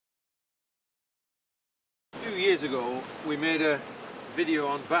years ago we made a video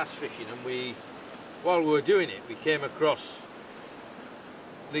on bass fishing, and while we were doing it we came across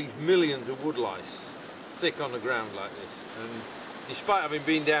these millions of wood lice thick on the ground like this, and despite having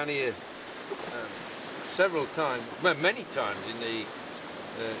been down here several times, well, many times in the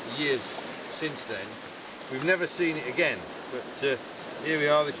years since then, we've never seen it again. But here we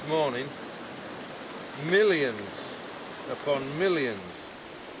are this morning, millions upon millions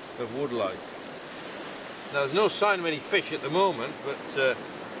of wood lice. Now there's no sign of any fish at the moment, but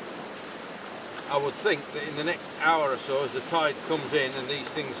I would think that in the next hour or so, as the tide comes in and these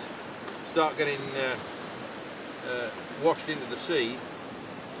things start getting washed into the sea,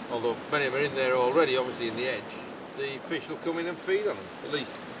 although many of them are in there already, obviously in the edge, the fish will come in and feed on them. At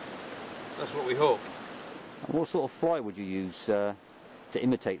least that's what we hope. And what sort of fly would you use to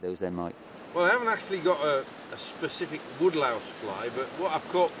imitate those then, Mike? Well, I haven't actually got a specific woodlouse fly, but what I've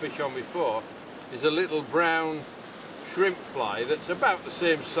caught fish on before is a little brown shrimp fly that's about the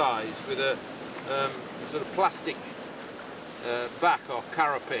same size, with a sort of plastic back or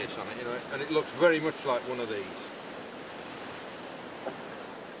carapace on it, you know, and it looks very much like one of these.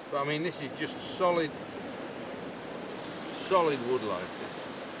 But I mean, this is just solid wood lice.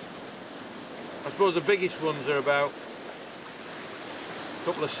 I suppose the biggest ones are about a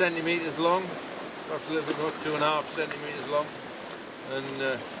couple of centimetres long, perhaps a little bit more, 2.5 centimetres long, and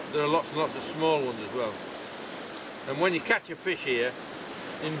there are lots and lots of small ones as well. And when you catch a fish here,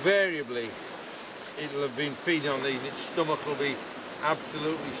 invariably it'll have been feeding on these, and its stomach will be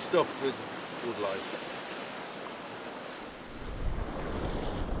absolutely stuffed with wood lice.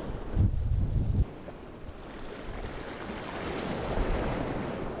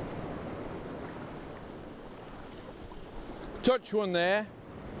 Touch one there.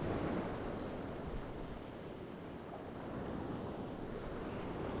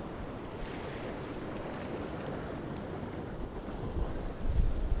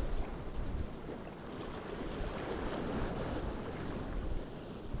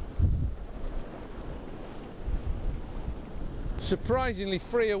 Surprisingly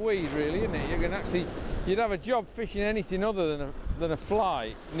free of weed, really, isn't it? You can actually, you'd have a job fishing anything other than a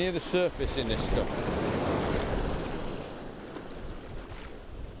fly near the surface in this stuff.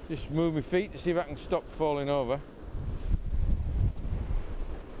 Just move my feet to see if I can stop falling over.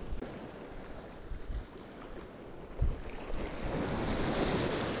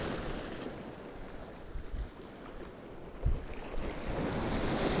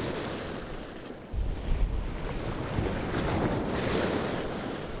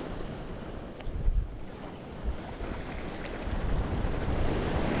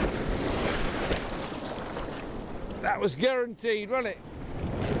 That was guaranteed, wasn't it?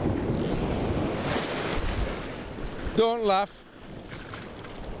 Don't laugh.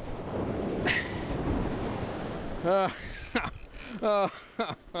 I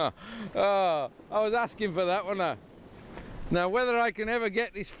was asking for that, wasn't I? Now whether I can ever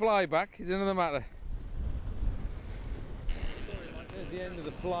get this fly back is another matter. There's the end of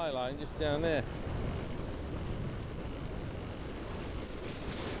the fly line just down there.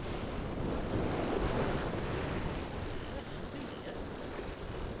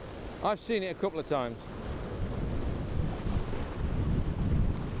 I've seen it a couple of times.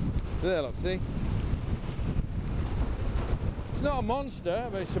 There, look, see? It's not a monster,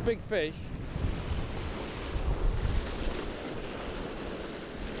 but it's a big fish.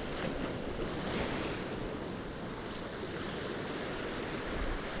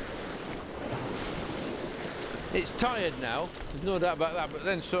 It's tired now, there's no doubt about that, but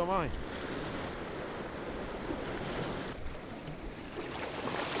then so am I.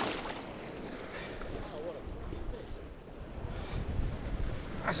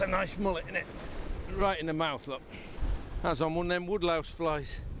 That's a nice mullet, isn't it? Right in the mouth, look. That's on one of them woodlouse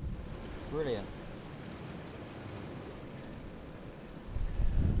flies. Brilliant.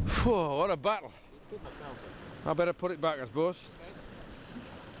 Whoa, what a battle. I better put it back, I suppose.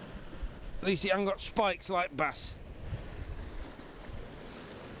 At least it hasn't got spikes like bass.